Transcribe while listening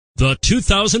The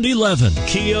 2011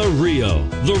 Kia Rio.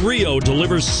 The Rio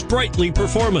delivers sprightly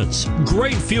performance,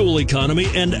 great fuel economy,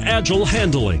 and agile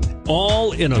handling,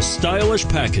 all in a stylish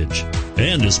package,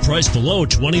 and is priced below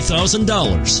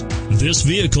 $20,000. This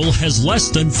vehicle has less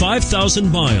than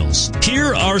 5,000 miles.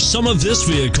 Here are some of this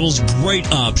vehicle's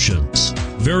great options: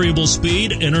 variable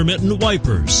speed intermittent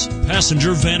wipers,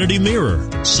 passenger vanity mirror,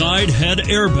 side head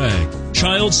airbag,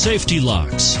 child safety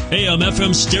locks,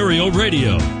 AM/FM stereo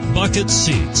radio, bucket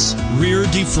seats, rear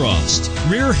defrost,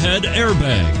 rear head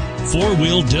airbag,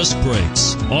 four-wheel disc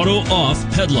brakes, auto-off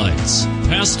headlights,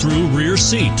 pass-through rear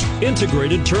seat,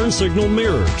 integrated turn signal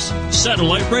mirrors,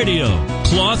 satellite radio,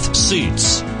 cloth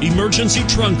seats, emergency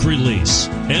trunk release,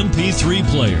 MP3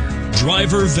 player,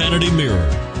 driver vanity mirror,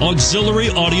 auxiliary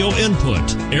audio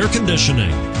input, air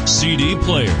conditioning, CD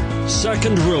player,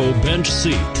 second row bench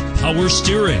seat, power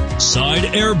steering, side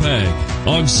airbag,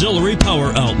 auxiliary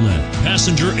power outlet,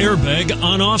 passenger airbag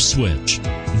on-off switch.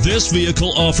 This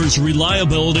vehicle offers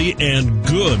reliability and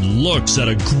good looks at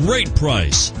a great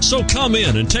price. So come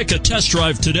in and take a test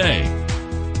drive today.